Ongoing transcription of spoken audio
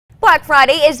Black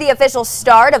Friday is the official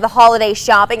start of the holiday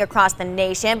shopping across the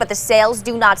nation, but the sales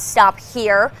do not stop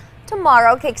here.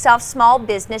 Tomorrow kicks off Small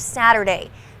Business Saturday.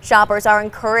 Shoppers are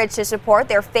encouraged to support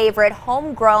their favorite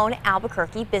homegrown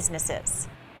Albuquerque businesses.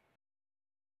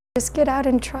 Just get out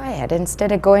and try it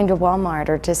instead of going to Walmart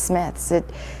or to Smith's. It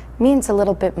means a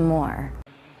little bit more.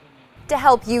 To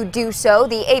help you do so,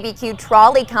 the ABQ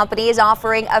Trolley Company is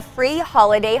offering a free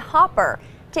holiday hopper.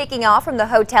 Taking off from the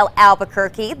Hotel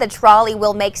Albuquerque, the trolley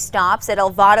will make stops at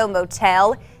Elvado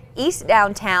Motel, East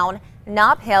Downtown,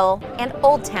 Nob Hill, and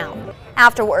Old Town.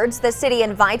 Afterwards, the city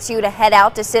invites you to head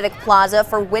out to Civic Plaza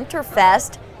for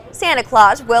Winterfest. Santa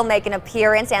Claus will make an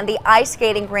appearance and the ice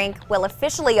skating rink will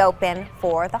officially open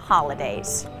for the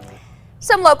holidays.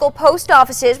 Some local post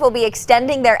offices will be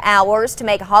extending their hours to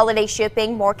make holiday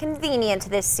shipping more convenient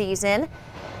this season.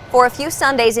 For a few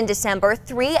Sundays in December,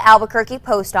 3 Albuquerque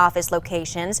post office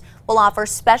locations will offer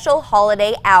special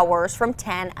holiday hours from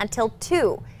 10 until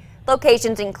 2.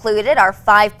 Locations included are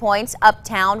 5 Points,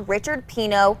 Uptown, Richard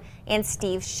Pino, and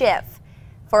Steve Schiff.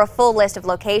 For a full list of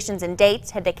locations and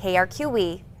dates, head to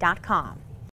KRQE.com.